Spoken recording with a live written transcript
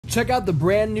Check out the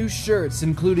brand new shirts,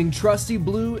 including Trusty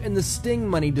Blue and the Sting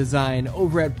Money design,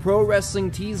 over at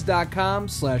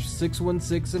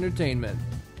ProWrestlingTees.com/616Entertainment.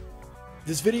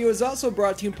 This video is also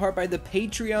brought to you in part by the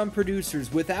Patreon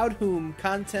producers, without whom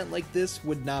content like this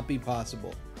would not be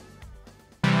possible.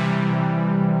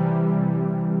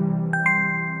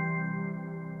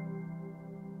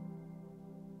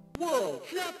 World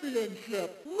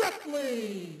Championship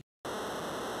Wrestling!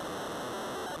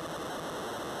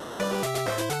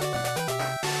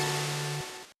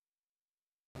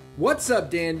 What's up,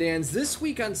 DanDans? This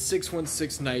week on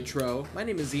 616 Nitro, my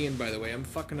name is Ian, by the way, I'm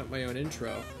fucking up my own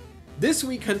intro. This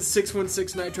week on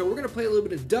 616 Nitro, we're going to play a little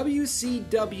bit of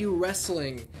WCW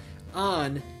Wrestling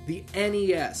on the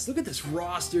NES. Look at this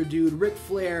roster, dude. Ric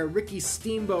Flair, Ricky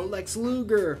Steamboat, Lex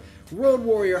Luger, Road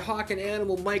Warrior, Hawk and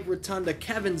Animal, Mike Rotunda,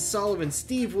 Kevin Sullivan,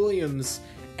 Steve Williams,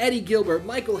 Eddie Gilbert,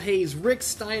 Michael Hayes, Rick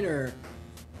Steiner.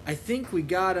 I think we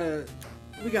gotta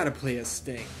play a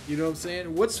Sting. You know what I'm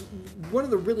saying? What's one of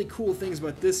the really cool things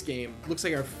about this game? Looks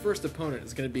like our first opponent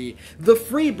is going to be the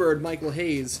Freebird, Michael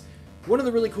Hayes. One of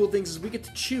the really cool things is we get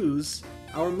to choose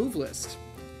our move list.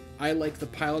 I like the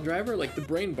pile driver, I like the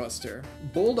brain buster.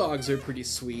 Bulldogs are pretty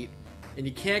sweet, and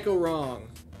you can't go wrong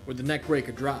with the neck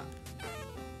breaker drop.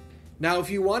 Now, if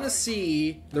you want to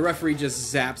see, the referee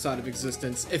just zaps out of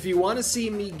existence. If you want to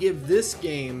see me give this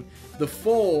game the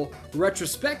full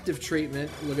retrospective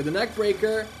treatment, look at the neck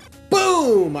breaker.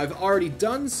 Boom! I've already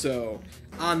done so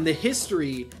on the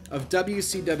history of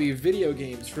WCW video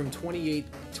games from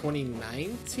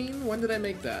 2019? When did I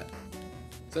make that?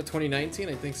 Is that 2019?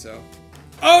 I think so.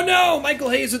 Oh no! Michael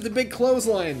Hayes with the big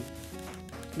clothesline.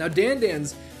 Now,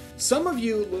 DanDans, some of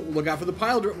you, look out for the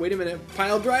pile driver. Wait a minute.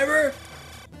 Pile driver?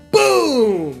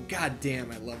 Boom! God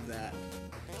damn, I love that.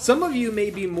 Some of you may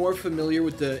be more familiar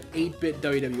with the 8-bit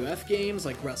WWF games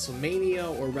like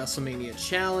WrestleMania or WrestleMania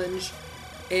Challenge.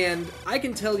 And I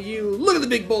can tell you, look at the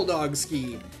big bulldog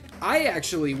ski. I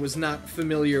actually was not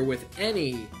familiar with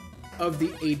any of the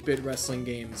 8-bit wrestling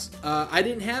games. I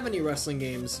didn't have any wrestling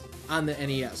games on the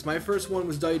NES. My first one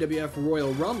was WWF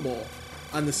Royal Rumble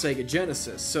on the Sega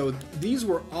Genesis. So these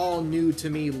were all new to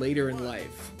me later in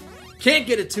life. Can't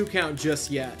get a 2 count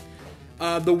just yet.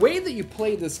 The way that you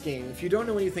play this game, if you don't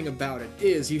know anything about it,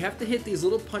 is you have to hit these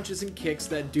little punches and kicks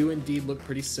that do indeed look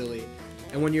pretty silly.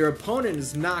 And when your opponent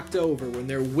is knocked over, when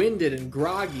they're winded and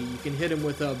groggy, you can hit them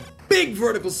with a big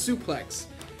vertical suplex.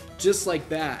 Just like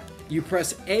that. You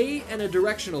press A and a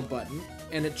directional button,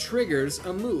 and it triggers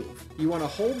a move. You want to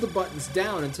hold the buttons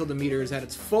down until the meter is at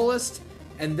its fullest,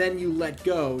 and then you let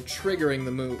go, triggering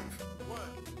the move.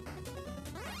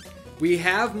 We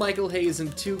have Michael Hayes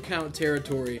in 2 count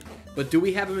territory, but do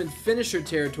we have him in finisher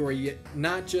territory yet?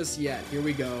 Not just yet. Here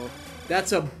we go.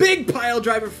 That's a big pile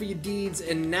driver for you deeds,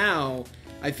 and now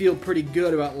I feel pretty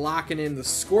good about locking in the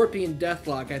Scorpion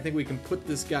Deathlock. I think we can put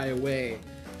this guy away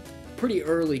pretty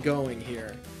early going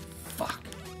here. Fuck.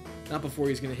 Not before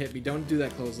he's going to hit me. Don't do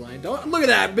that clothesline. Don't look at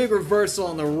that big reversal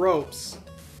on the ropes.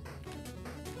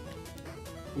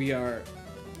 We are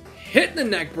hitting the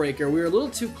neck breaker. We were a little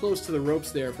too close to the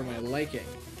ropes there for my liking.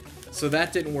 So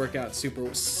that didn't work out super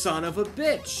well. Son of a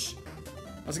bitch.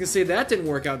 I was going to say that didn't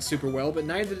work out super well, but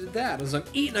neither did that. As I'm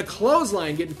eating a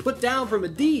clothesline, getting put down from a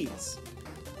D's.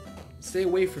 Stay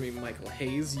away from me, Michael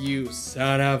Hayes, you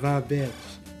son of a bitch.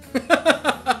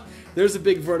 There's a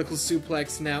big vertical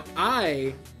suplex. Now,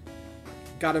 I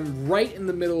got him right in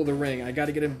the middle of the ring. I got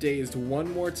to get him dazed one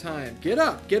more time. Get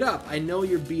up, get up. I know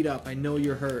you're beat up. I know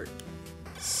you're hurt.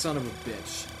 Son of a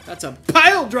bitch. That's a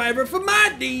pile driver for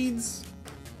my deeds.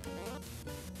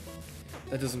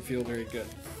 That doesn't feel very good.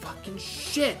 Fucking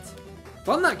shit. If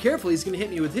I'm not careful, he's going to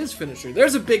hit me with his finisher.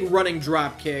 There's a big running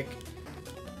drop kick.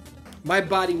 My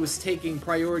body was taking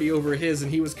priority over his,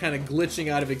 and he was kind of glitching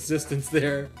out of existence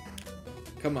there.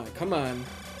 Come on, come on.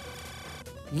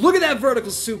 Look at that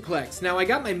vertical suplex. Now, I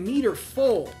got my meter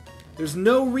full. There's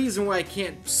no reason why I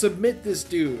can't submit this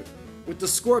dude with the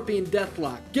Scorpion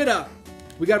Deathlock. Get up.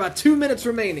 We got about 2 minutes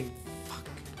remaining. Fuck.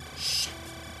 Shit.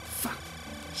 Fuck.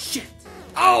 Shit.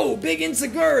 Oh, big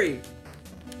Insaguri.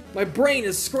 My brain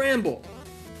is scrambled.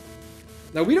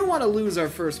 Now, we don't want to lose our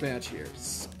first match here.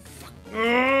 Fuck.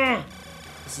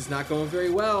 This is not going very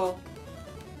well.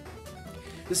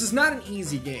 This is not an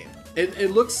easy game.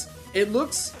 It looks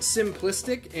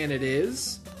simplistic, and it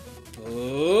is.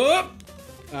 Oh,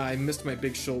 I missed my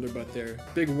big shoulder butt there.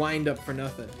 Big wind up for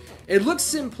nothing. It looks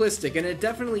simplistic, and it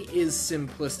definitely is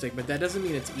simplistic, but that doesn't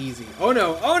mean it's easy. Oh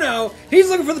no, oh no! He's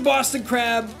looking for the Boston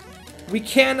Crab! We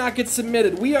cannot get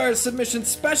submitted. We are a submission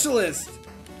specialist!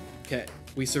 Okay,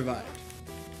 we survived.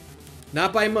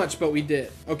 Not by much, but we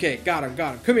did. Okay, got him,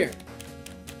 got him. Come here.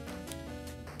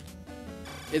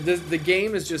 The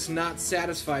game is just not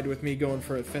satisfied with me going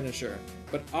for a finisher.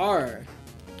 But R...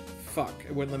 Fuck,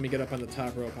 it wouldn't let me get up on the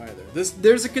top rope either.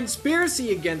 There's a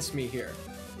conspiracy against me here.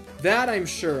 That I'm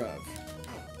sure of.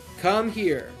 Come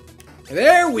here.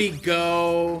 There we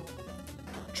go.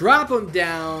 Drop him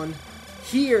down.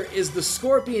 Here is the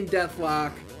Scorpion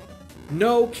Deathlock.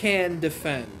 No can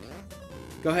defend.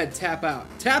 Go ahead, tap out.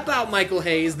 Tap out, Michael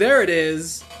Hayes. There it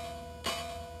is.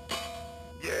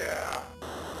 Yeah.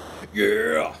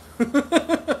 Yeah.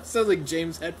 Sounds like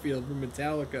James Hetfield from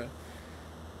Metallica.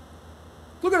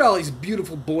 Look at all these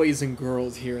beautiful boys and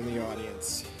girls here in the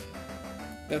audience.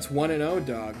 That's 1-0,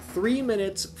 dog. 3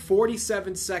 minutes,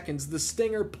 47 seconds. The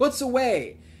Stinger puts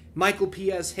away Michael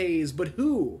P.S. Hayes. But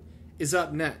who is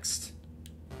up next?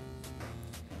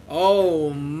 Oh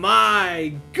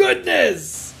my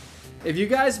goodness! If you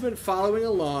guys have been following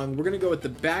along, we're going to go with the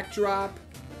backdrop,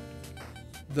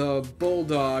 the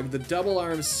bulldog, the double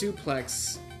arm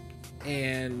suplex,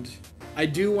 and I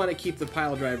do want to keep the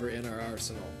pile driver in our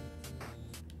arsenal.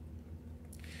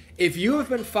 If you have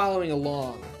been following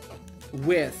along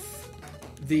with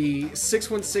the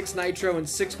 616 Nitro and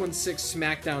 616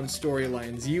 SmackDown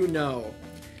storylines, you know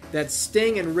that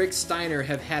Sting and Rick Steiner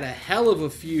have had a hell of a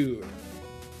feud.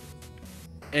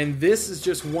 And this is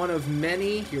just one of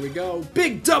many, here we go,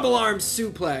 big double arm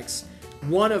suplex.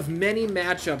 One of many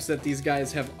matchups that these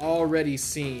guys have already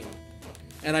seen.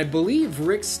 And I believe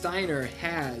Rick Steiner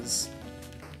has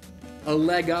a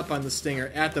leg up on the Stinger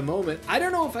at the moment. I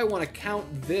don't know if I want to count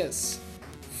this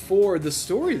for the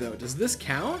story, though. Does this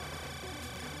count?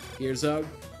 Here's a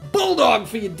bulldog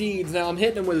for your deeds. Now I'm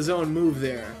hitting him with his own move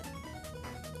there.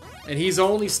 And he's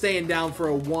only staying down for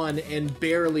a 1 and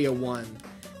barely a 1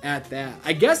 at that.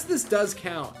 I guess this does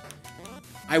count.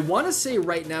 I want to say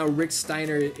right now, Rick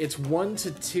Steiner, it's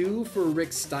 1-2 for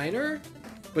Rick Steiner,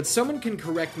 but someone can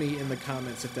correct me in the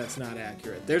comments if that's not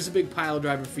accurate. There's a big pile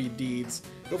driver for your deeds.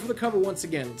 Go for the cover once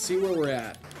again. Let's see where we're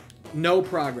at. No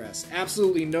progress.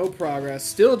 Absolutely no progress.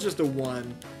 Still just a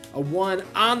 1. A 1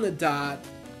 on the dot.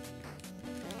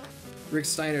 Rick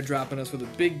Steiner dropping us with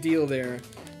a big deal there.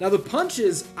 Now the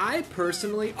punches, I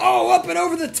personally... Oh, up and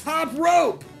over the top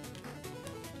rope!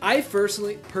 I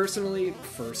personally,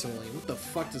 what the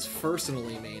fuck does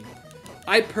personally mean?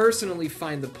 I personally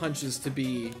find the punches to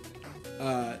be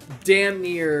damn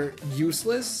near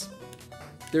useless.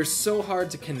 They're so hard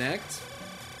to connect.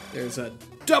 There's a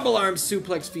double arm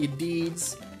suplex for your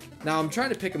deeds. Now I'm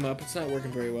trying to pick him up. It's not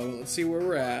working very well. Let's see where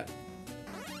we're at.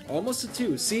 Almost a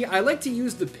 2. See, I like to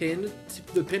use the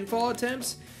pinfall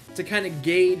attempts to kind of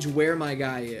gauge where my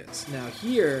guy is. Now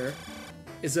here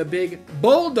is a big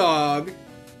bulldog.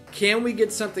 Can we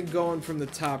get something going from the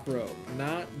top rope?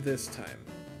 Not this time.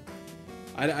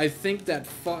 I think that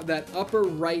upper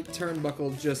right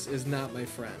turnbuckle just is not my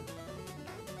friend.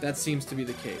 That seems to be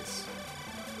the case.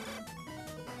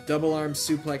 Double arm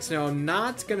suplex. Now, I'm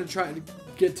not going to try to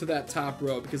get to that top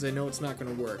rope because I know it's not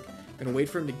going to work. I'm going to wait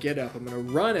for him to get up. I'm going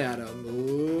to run at him.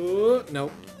 Ooh,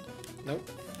 nope. Nope.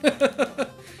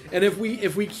 And if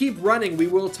we keep running, we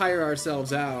will tire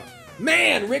ourselves out.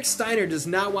 Man, Rick Steiner does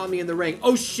not want me in the ring.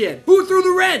 Oh, shit. Who threw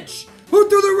the wrench? Who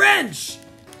threw the wrench?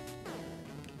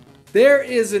 There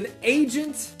is an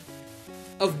agent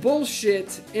of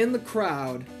bullshit in the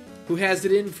crowd who has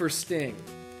it in for Sting.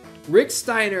 Rick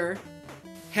Steiner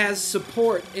has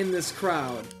support in this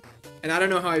crowd. And I don't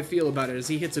know how I feel about it as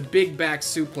he hits a big back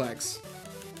suplex.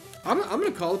 I'm going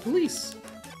to call the police.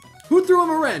 Who threw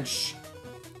him a wrench?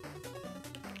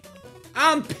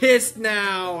 I'm pissed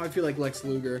now. I feel like Lex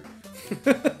Luger.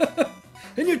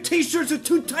 And your t-shirts are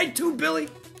too tight too, Billy.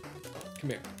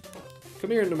 Come here.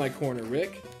 Come here into my corner,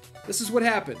 Rick. This is what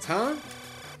happens, huh?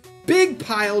 Big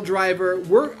pile driver.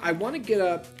 I want to get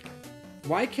up.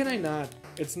 Why can I not?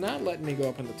 It's not letting me go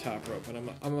up on the top rope, and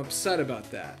I'm upset about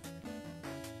that.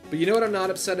 But you know what I'm not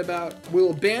upset about?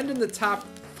 We'll abandon the top...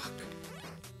 Fuck.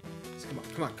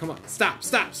 Come on. Stop.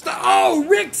 Oh,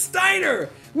 Rick Steiner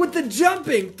with the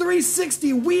jumping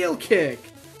 360 wheel kick.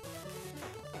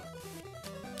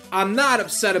 I'm not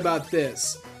upset about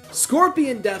this.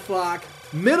 Scorpion Deathlock,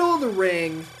 middle of the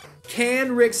ring.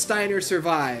 Can Rick Steiner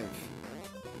survive?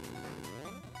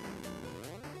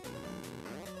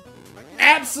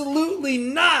 Absolutely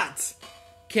not!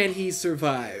 Can he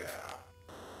survive?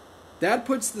 That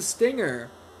puts the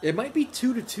Stinger... It might be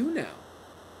 2-2 now.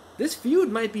 This feud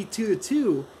might be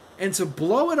 2-2, and to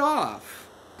blow it off,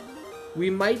 we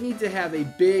might need to have a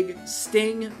big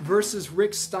Sting versus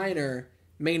Rick Steiner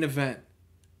main event.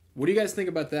 What do you guys think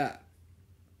about that?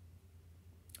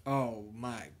 Oh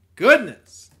my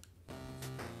goodness!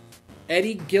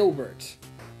 Eddie Gilbert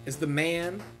is the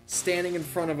man standing in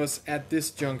front of us at this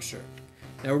juncture.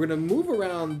 Now we're going to move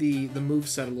around the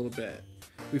moveset a little bit.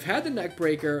 We've had the neck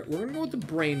breaker. We're going to go with the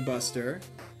brain buster.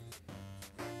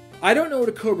 I don't know what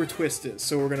a Cobra Twist is,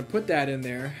 so we're going to put that in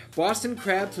there. Boston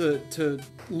Crab to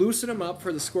loosen him up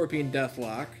for the Scorpion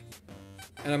Deathlock.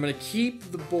 And I'm going to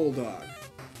keep the Bulldog.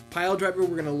 Pile Driver we're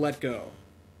going to let go.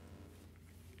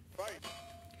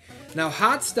 Now,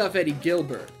 Hot Stuff Eddie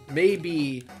Gilbert may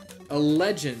be a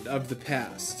legend of the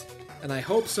past. And I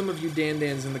hope some of you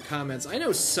DanDans in the comments, I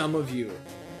know some of you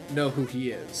know who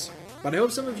he is. But I hope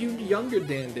some of you younger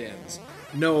DanDans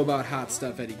know about Hot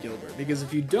Stuff Eddie Gilbert. Because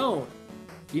if you don't,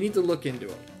 you need to look into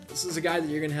him. This is a guy that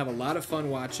you're going to have a lot of fun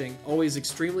watching, always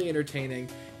extremely entertaining,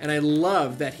 and I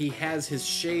love that he has his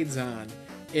shades on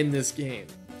in this game.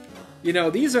 You know,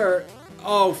 these are...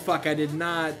 Oh, fuck, I did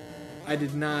not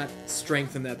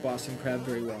strengthen that Boston Crab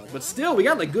very well. But still, we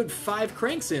got like good 5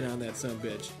 cranks in on that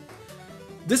sumbitch.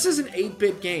 This is an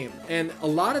 8-bit game, and a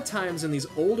lot of times in these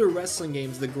older wrestling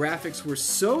games, the graphics were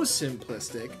so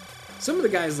simplistic. Some of the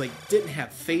guys like didn't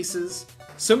have faces.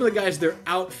 Some of the guys, their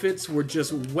outfits were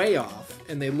just way off,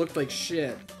 and they looked like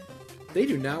shit. They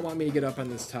do not want me to get up on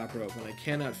this top rope, and I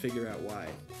cannot figure out why.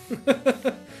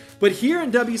 But here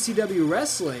in WCW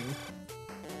Wrestling,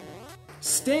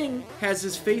 Sting has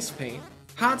his face paint.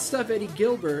 Hot Stuff Eddie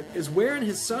Gilbert is wearing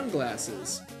his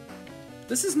sunglasses.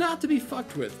 This is not to be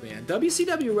fucked with, man.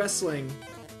 WCW Wrestling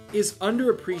is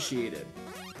underappreciated.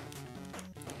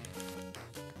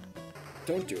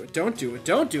 Don't do it, don't do it,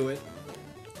 don't do it.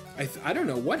 I don't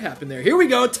know what happened there. Here we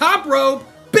go, top rope,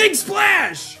 big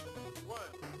splash!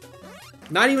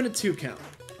 Not even a 2 count.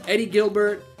 Eddie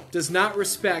Gilbert does not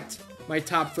respect my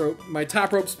top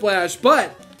rope splash,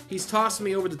 but he's tossing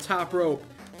me over the top rope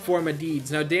for my deeds.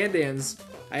 Now, DanDans,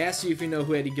 I asked you if you know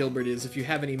who Eddie Gilbert is, if you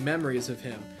have any memories of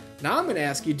him. Now I'm going to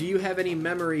ask you, do you have any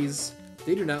memories?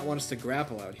 They do not want us to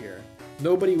grapple out here.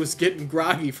 Nobody was getting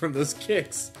groggy from those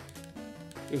kicks.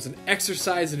 It was an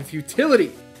exercise in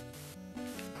futility.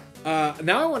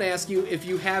 Now I want to ask you if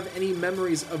you have any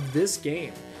memories of this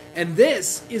game. And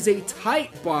this is a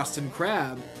tight Boston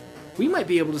Crab. We might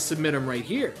be able to submit him right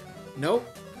here. Nope,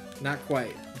 not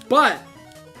quite. But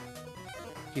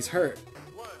he's hurt.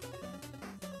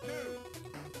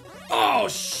 Oh,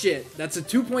 shit. That's a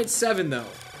 2.7, though.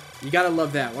 You gotta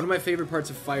love that. One of my favorite parts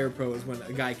of Fire Pro is when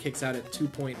a guy kicks out at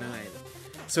 2.9.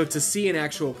 So to see an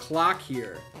actual clock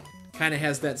here kind of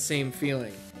has that same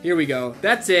feeling. Here we go.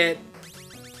 That's it.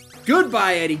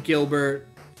 Goodbye, Eddie Gilbert.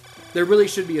 There really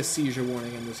should be a seizure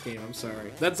warning in this game. I'm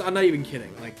sorry. I'm not even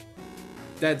kidding. Like,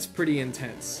 that's pretty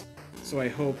intense. So I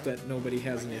hope that nobody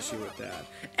has an issue with that.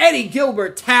 Eddie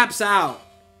Gilbert taps out.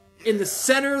 In the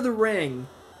center of the ring,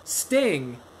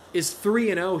 Sting is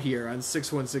 3-0 here on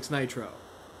 616 Nitro.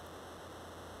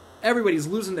 Everybody's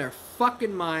losing their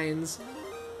fucking minds.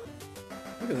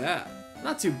 Look at that.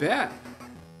 Not too bad.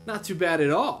 Not too bad at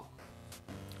all.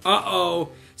 Uh-oh.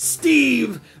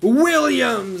 Steve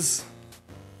Williams!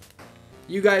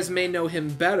 You guys may know him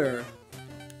better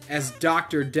as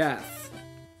Dr. Death.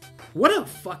 What a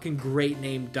fucking great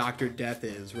name Dr. Death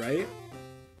is, right?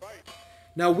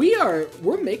 Now we're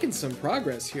making some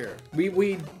progress here.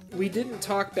 We didn't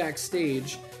talk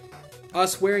backstage.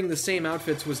 Us wearing the same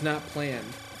outfits was not planned.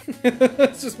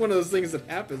 It's just one of those things that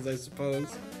happens, I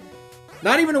suppose.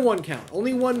 Not even a 1 count.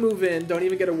 Only 1 move in. Don't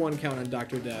even get a 1 count on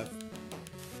Dr. Death.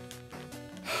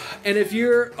 And if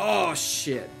you're... Oh,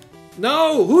 shit.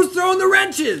 No! Who's throwing the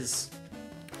wrenches?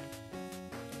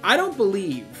 I don't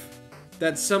believe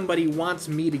that somebody wants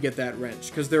me to get that wrench,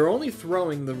 because they're only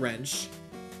throwing the wrench.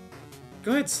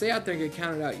 Go ahead, stay out there and get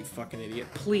counted out, you fucking idiot.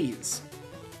 Please.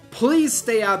 Please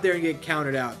stay out there and get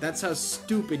counted out. That's how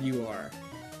stupid you are.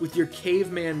 With your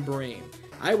caveman brain.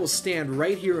 I will stand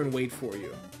right here and wait for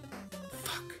you.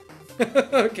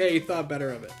 Fuck. Okay, you thought better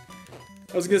of it.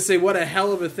 I was gonna say, what a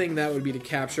hell of a thing that would be to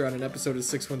capture on an episode of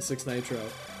 616 Nitro.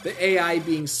 The AI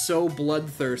being so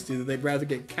bloodthirsty that they'd rather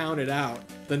get counted out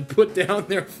than put down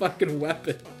their fucking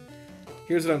weapon.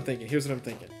 Here's what I'm thinking. Here's what I'm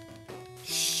thinking.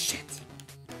 Shit.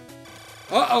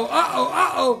 Uh-oh, uh-oh,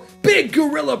 uh-oh! Big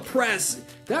gorilla press!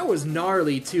 That was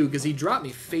gnarly, too, because he dropped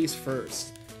me face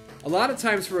first. A lot of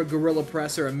times for a gorilla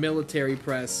press or a military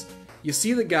press, you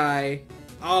see the guy...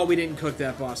 Oh, we didn't cook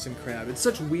that Boston Crab. It's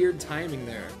such weird timing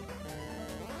there.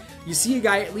 You see a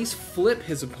guy at least flip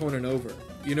his opponent over,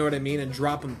 you know what I mean, and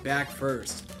drop him back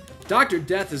first. Dr.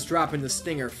 Death is dropping the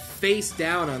Stinger face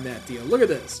down on that deal. Look at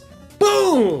this.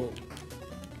 Boom!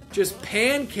 Just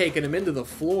pancaking him into the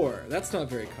floor. That's not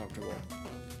very comfortable.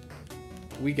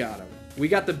 We got him. We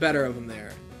got the better of him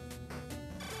there.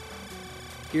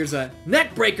 Here's a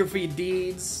neck breaker for you,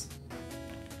 deeds.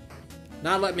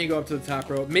 Not letting me go up to the top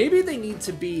rope. Maybe they need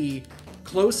to be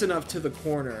close enough to the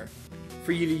corner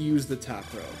for you to use the top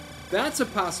rope. That's a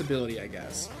possibility, I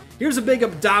guess. Here's a big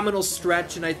abdominal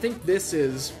stretch, and I think this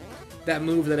is that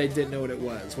move that I didn't know what it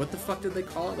was. What the fuck did they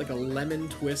call it? Like a lemon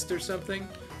twist or something?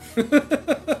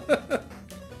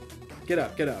 Get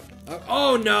up, get up.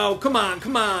 Oh no, come on,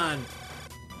 come on!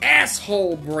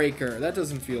 Asshole breaker. That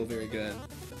doesn't feel very good.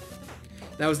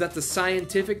 Now, is that the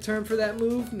scientific term for that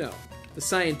move? No. The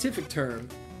scientific term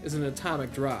is an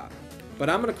atomic drop. But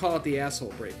I'm going to call it the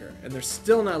asshole breaker. And they're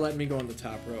still not letting me go on the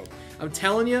top rope. I'm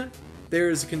telling you, there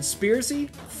is a conspiracy.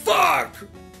 Fuck!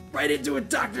 Right into a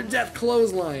Dr. Death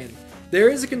clothesline. There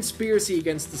is a conspiracy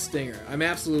against the Stinger. I'm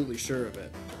absolutely sure of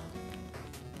it.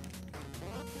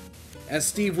 As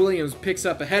Steve Williams picks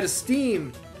up a head of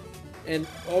steam. And,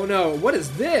 oh no, what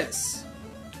is this?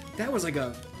 That was like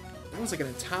an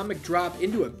atomic drop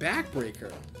into a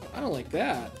backbreaker. I don't like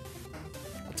that.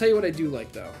 I'll tell you what I do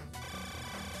like, though.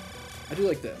 I do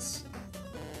like this.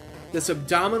 This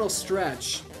abdominal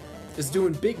stretch is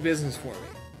doing big business for me.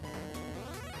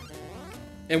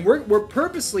 And we're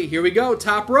purposely, here we go,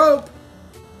 top rope.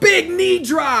 Big knee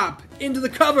drop into the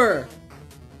cover.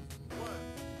 1,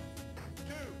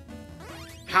 2.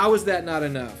 How is that not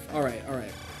enough? All right.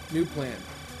 New plan.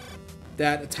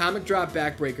 That atomic drop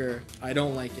backbreaker, I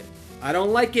don't like it. I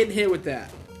don't like getting hit with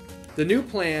that. The new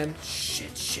plan, shit.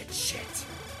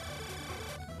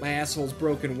 My asshole's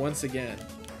broken once again.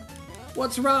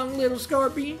 What's wrong, little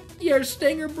Scorpion? Your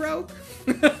stinger broke?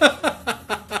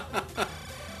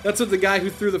 That's what the guy who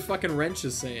threw the fucking wrench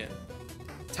is saying.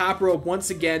 Top rope once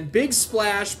again. Big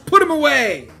splash. Put him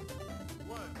away!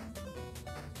 1,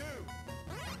 2.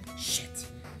 Shit.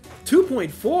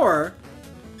 2.4?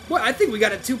 What? I think we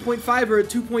got a 2.5 or a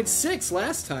 2.6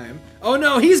 last time. Oh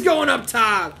no, he's going up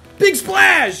top! Big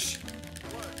splash!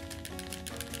 1,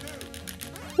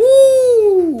 2.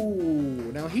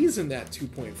 Woo! Now he's in that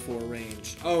 2.4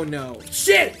 range. Oh no.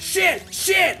 Shit!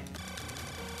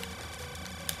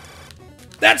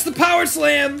 That's the power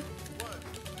slam! 1,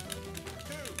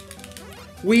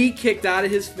 2. We kicked out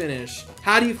of his finish.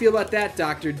 How do you feel about that,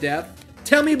 Dr. Death?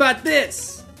 Tell me about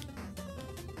this!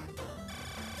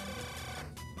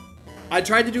 I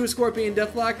tried to do a Scorpion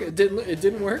Deathlock. It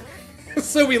didn't work.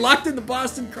 So we locked in the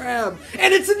Boston Crab.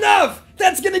 And it's enough!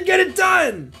 That's gonna get it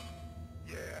done!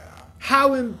 Yeah.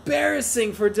 How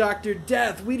embarrassing for Dr.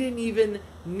 Death. We didn't even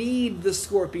need the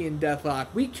Scorpion Deathlock.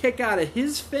 We kick out of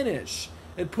his finish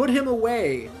and put him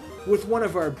away with one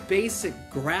of our basic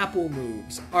grapple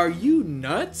moves. Are you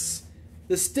nuts?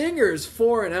 The Stinger's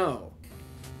 4-0.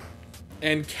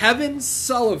 And Kevin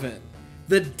Sullivan,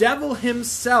 the devil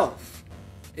himself,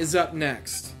 is up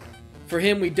next. For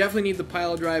him, we definitely need the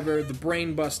pile driver, the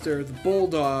brain buster, the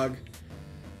bulldog,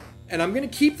 and I'm going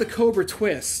to keep the Cobra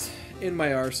Twist in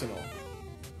my arsenal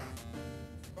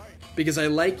because I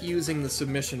like using the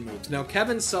submission moves. Now,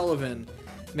 Kevin Sullivan,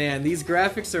 man, these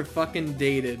graphics are fucking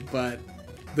dated, but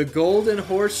the golden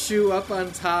horseshoe up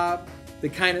on top,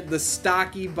 the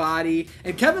stocky body,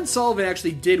 and Kevin Sullivan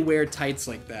actually did wear tights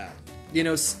like that. You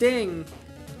know, Sting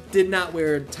did not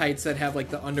wear tights that have like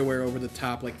the underwear over the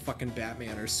top like fucking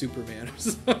Batman or Superman or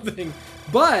something.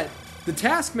 But the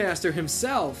Taskmaster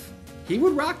himself, he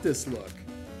would rock this look.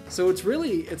 So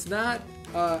it's not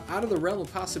out of the realm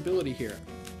of possibility here.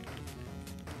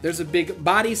 There's a big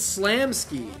body slam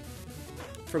ski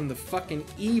from the fucking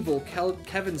evil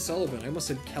Kevin Sullivan. I almost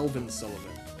said Kelvin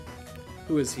Sullivan.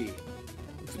 Who is he?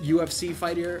 UFC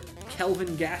fighter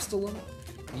Kelvin Gastelum?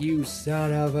 You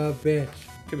son of a bitch.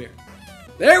 Come here.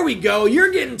 There we go. You're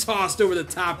getting tossed over the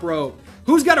top rope.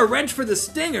 Who's got a wrench for the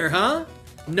Stinger, huh?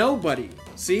 Nobody.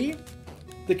 See?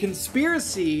 The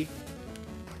conspiracy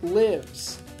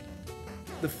lives.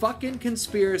 The fucking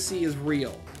conspiracy is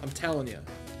real. I'm telling you.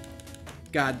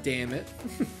 God damn it.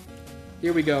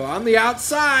 Here we go. On the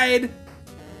outside.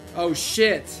 Oh,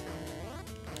 shit.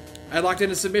 I locked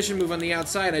in a submission move on the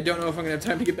outside. I don't know if I'm going to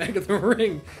have time to get back in the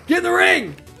ring. Get in the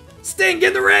ring! Sting, get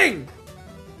in the ring!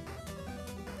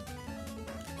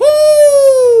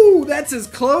 Woo! That's as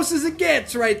close as it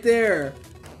gets right there.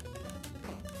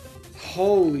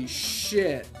 Holy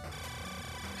shit.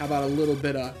 How about a little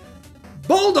bit of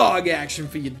bulldog action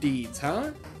for your deeds,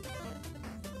 huh?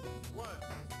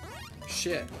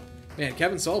 Shit. Man,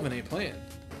 Kevin Sullivan ain't playing.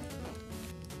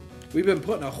 We've been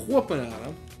putting a whooping on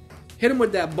him. Hit him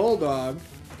with that bulldog.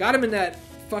 Got him in that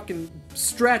fucking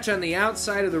stretch on the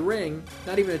outside of the ring.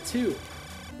 Not even a 2.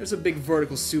 There's a big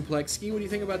vertical suplex ski. What do you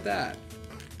think about that?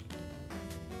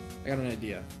 I got an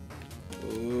idea.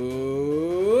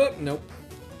 Ooh, nope.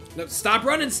 Nope. Stop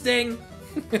running, Sting!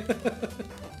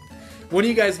 One of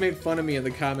you guys made fun of me in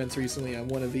the comments recently on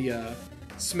one of the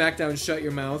SmackDown Shut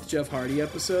Your Mouth Jeff Hardy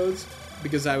episodes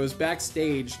because I was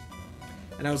backstage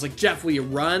And I was like, Jeff, will you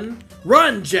run?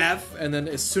 Run, Jeff! And then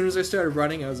as soon as I started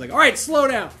running, I was like, alright, slow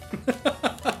down!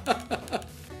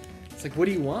 It's like, what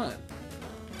do you want?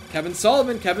 Kevin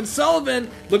Sullivan!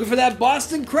 Looking for that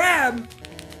Boston Crab!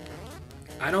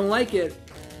 I don't like it.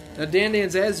 Now,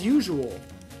 DanDans, as usual,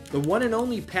 the one and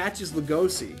only Patches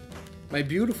Lugosi, my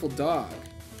beautiful dog,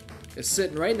 is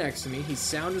sitting right next to me. He's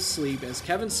sound asleep as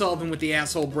Kevin Sullivan with the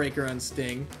asshole breaker on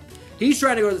Sting. He's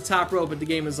trying to go to the top rope, but the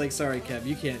game is like, sorry, Kev,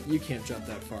 you can't jump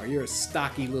that far. You're a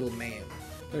stocky little man.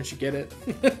 Don't you get it?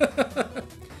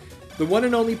 The one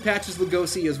and only Patches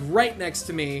Lugosi is right next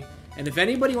to me, and if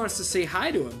anybody wants to say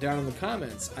hi to him down in the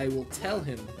comments, I will tell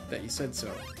him that you said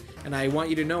so. And I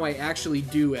want you to know I actually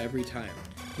do every time.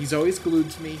 He's always glued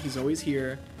to me. He's always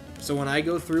here. So when I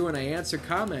go through and I answer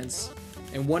comments,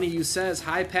 and one of you says,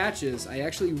 hi, Patches, I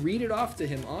actually read it off to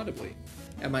him audibly.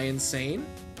 Am I insane?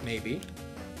 Maybe.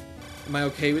 Am I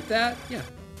okay with that? Yeah,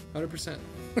 100%.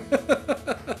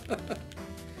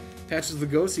 Patches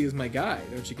Lugosi is my guy.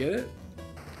 Don't you get it?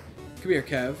 Come here,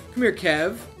 Kev. Come here,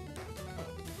 Kev.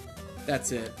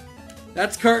 That's it.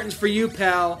 That's curtains for you,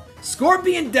 pal.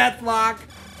 Scorpion Deathlock.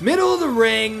 Middle of the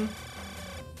ring.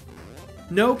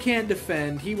 No can't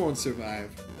defend. He won't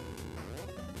survive.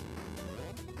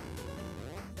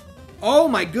 Oh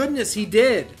my goodness, he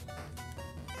did.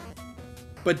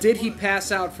 But did he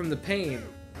pass out from the pain?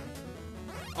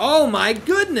 Oh my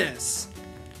goodness!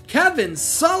 Kevin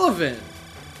Sullivan!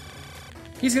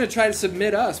 He's going to try to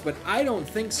submit us, but I don't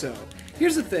think so.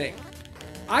 Here's the thing.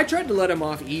 I tried to let him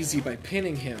off easy by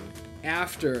pinning him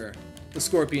after the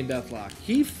Scorpion Deathlock.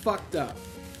 He fucked up.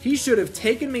 He should have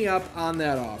taken me up on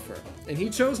that offer, and he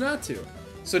chose not to.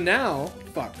 So now,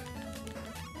 fuck.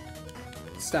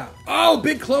 Stop. Oh,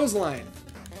 big clothesline!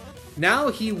 Now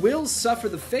he will suffer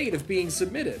the fate of being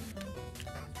submitted.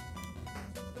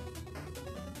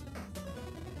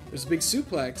 There's a big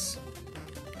suplex.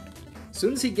 As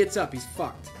soon as he gets up, he's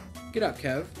fucked. Get up,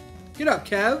 Kev. Get up,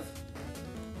 Kev!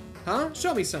 Huh?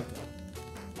 Show me something.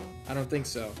 I don't think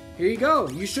so. Here you go.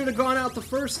 You should have gone out the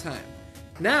first time.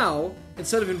 Now,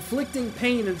 instead of inflicting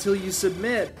pain until you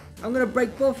submit, I'm gonna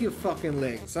break both your fucking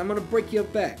legs. I'm gonna break your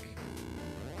back.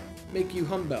 Make you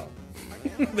humble.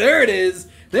 There it is.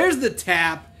 There's the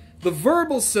tap. The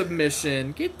verbal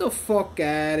submission. Get the fuck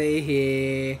out of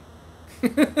here.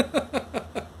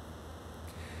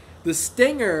 The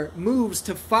Stinger moves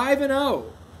to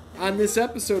 5-0 on this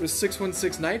episode of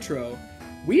 616 Nitro.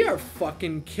 We are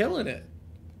fucking killing it.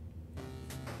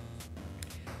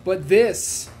 But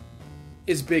this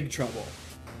is big trouble.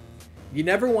 You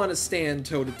never want to stand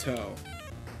toe-to-toe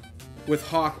with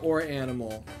Hawk or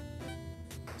Animal.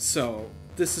 So,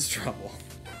 this is trouble.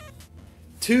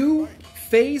 Two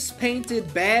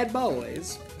face-painted bad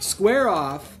boys square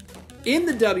off in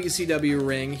the WCW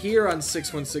ring here on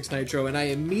 616 Nitro, and I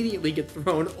immediately get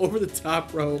thrown over the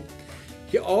top rope.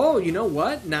 Oh, you know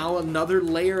what? Now another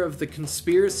layer of the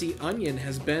conspiracy onion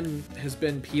has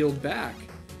been peeled back.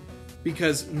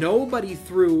 Because nobody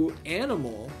threw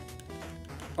Animal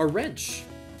a wrench.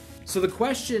 So the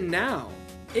question now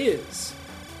is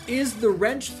the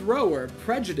wrench thrower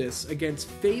prejudice against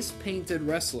face-painted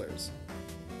wrestlers?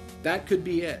 That could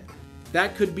be it.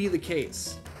 That could be the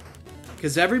case.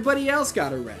 Because everybody else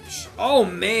got a wrench. Oh,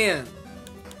 man.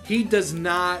 He does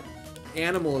not...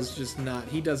 Animal is just not...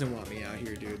 He doesn't want me out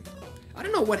here, dude. I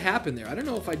don't know what happened there. I don't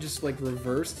know if I just, like,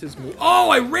 reversed his move.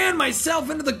 Oh, I ran myself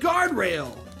into the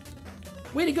guardrail!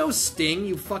 Way to go, Sting,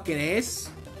 you fucking ace.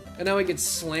 And now I get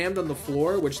slammed on the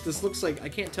floor, which this looks like... I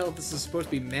can't tell if this is supposed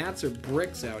to be mats or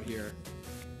bricks out here.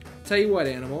 Tell you what,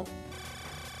 Animal.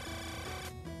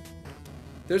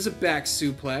 There's a back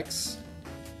suplex.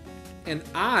 And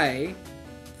I...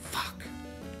 Fuck.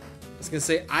 I was gonna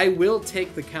say, I will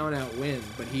take the count-out win,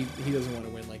 but he doesn't want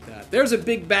to win like that. There's a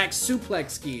big back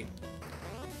suplex ski.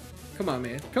 Come on,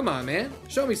 man. Come on, man.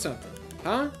 Show me something.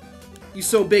 Huh? You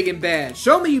so big and bad.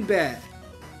 Show me you bad.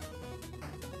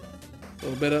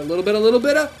 Little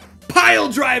bit of pile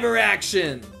driver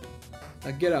action.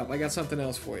 Now get up. I got something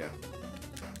else for you.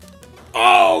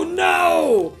 Oh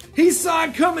no! He saw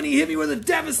it coming. He hit me with a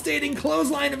devastating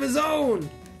clothesline of his own.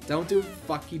 Don't do it.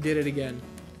 Fuck, he did it again.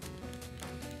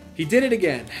 He did it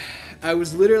again. I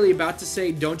was literally about to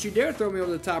say, don't you dare throw me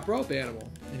over the top rope,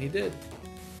 Animal. And he did.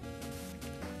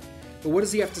 But what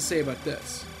does he have to say about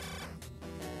this?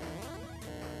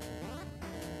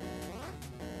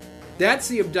 That's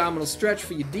the abdominal stretch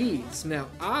for your D's. Now,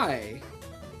 I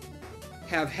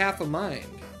have half a mind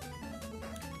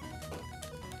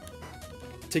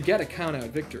to get a count-out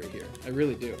victory here. I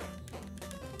really do.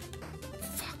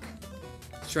 Fuck.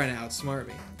 He's trying to outsmart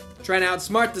me. Trying to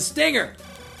outsmart the Stinger!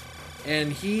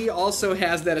 And he also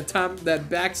has that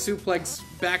back suplex,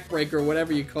 backbreaker,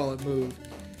 whatever you call it, move.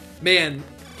 Man,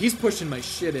 he's pushing my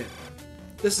shit in.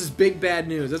 This is big bad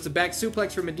news. That's a back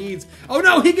suplex from Medides. Oh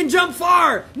no, he can jump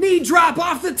far! Knee drop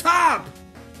off the top!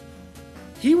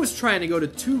 He was trying to go to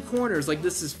 2 corners like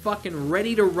this is fucking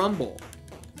ready to rumble.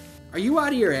 Are you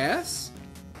out of your ass?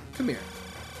 Come here.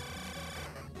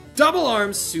 Double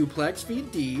arm suplex via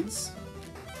Deeds.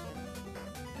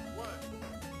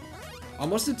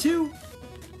 Almost a 2.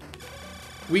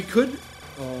 We could...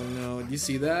 Oh no, do you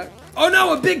see that? Oh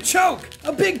no, a big choke!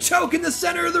 A big choke in the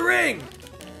center of the ring!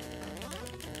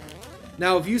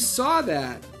 Now, if you saw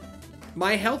that,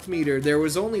 my health meter, there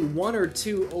was only 1 or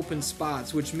 2 open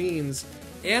spots, which means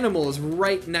Animal is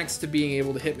right next to being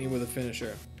able to hit me with a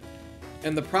finisher.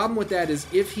 And the problem with that is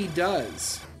if he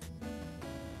does,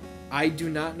 I do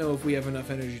not know if we have enough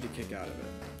energy to kick out of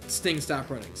it. Sting, stop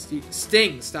running.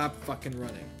 Sting, stop fucking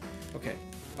running. Okay.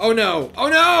 Oh no! Oh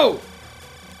no!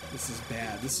 This is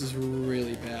bad. This is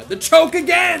really bad. The choke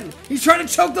again! He's trying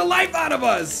to choke the life out of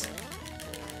us!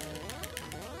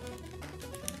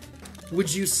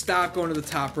 Would you stop going to the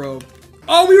top rope?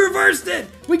 Oh, we reversed it!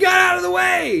 We got out of the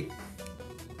way!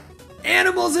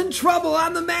 Animal's in trouble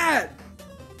on the mat!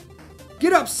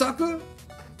 Get up, sucker!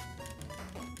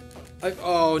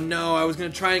 Oh no, I was gonna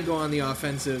try and go on the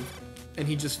offensive, and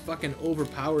he just fucking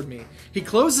overpowered me. He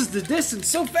closes the distance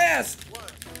so fast! 1,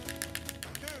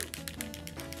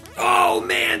 2. Oh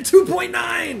man,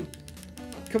 2.9!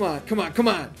 Come on, come on, come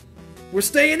on! We're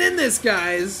staying in this,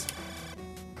 guys!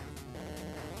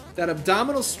 That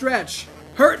abdominal stretch,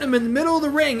 hurting him in the middle of the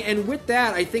ring, and with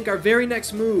that, I think our very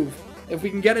next move, if we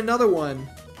can get another one,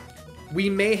 we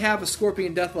may have a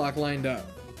Scorpion Deathlock lined up.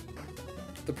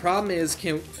 The problem is,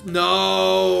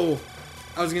 no!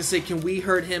 I was gonna say, can we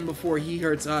hurt him before he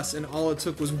hurts us, and all it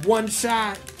took was 1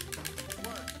 shot!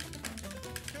 1,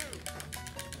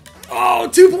 2. Oh,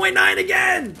 2.9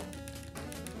 again!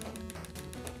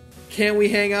 Can we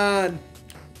hang on?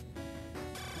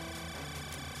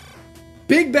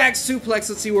 Big back suplex,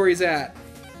 let's see where he's at.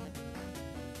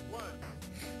 1,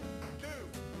 2.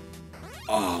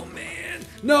 Oh, man.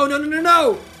 No, no, no, no,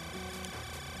 no!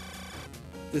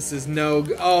 This is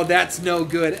oh, that's no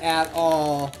good at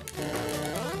all.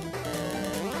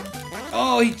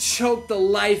 Oh, he choked the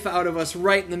life out of us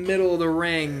right in the middle of the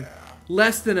ring.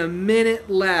 Less than a minute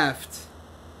left.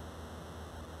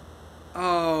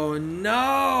 Oh,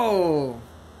 no.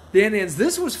 DanDans,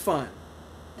 this was fun.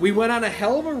 We went on a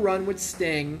hell of a run with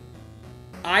Sting.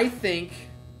 I think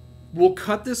we'll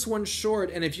cut this one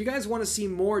short. And if you guys want to see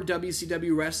more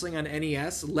WCW Wrestling on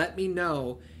NES, let me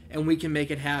know and we can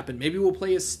make it happen. Maybe we'll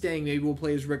play as Sting. Maybe we'll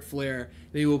play as Ric Flair.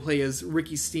 Maybe we'll play as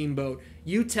Ricky Steamboat.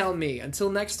 You tell me. Until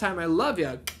next time, I love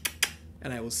you.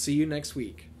 And I will see you next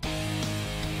week.